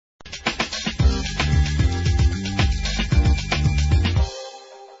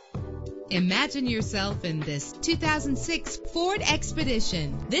Imagine yourself in this 2006 Ford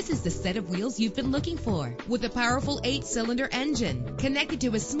Expedition. This is the set of wheels you've been looking for, with a powerful 8-cylinder engine connected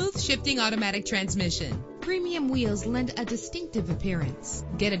to a smooth shifting automatic transmission. Premium wheels lend a distinctive appearance.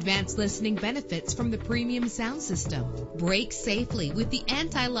 Get advanced listening benefits from the premium sound system. Brake safely with the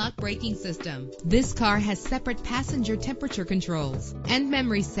anti-lock braking system. This car has separate passenger temperature controls, and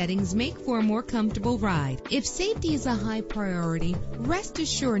memory settings make for a more comfortable ride. If safety is a high priority, rest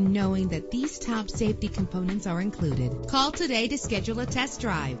assured knowing that these top safety components are included. Call today to schedule a test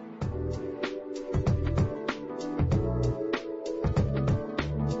drive.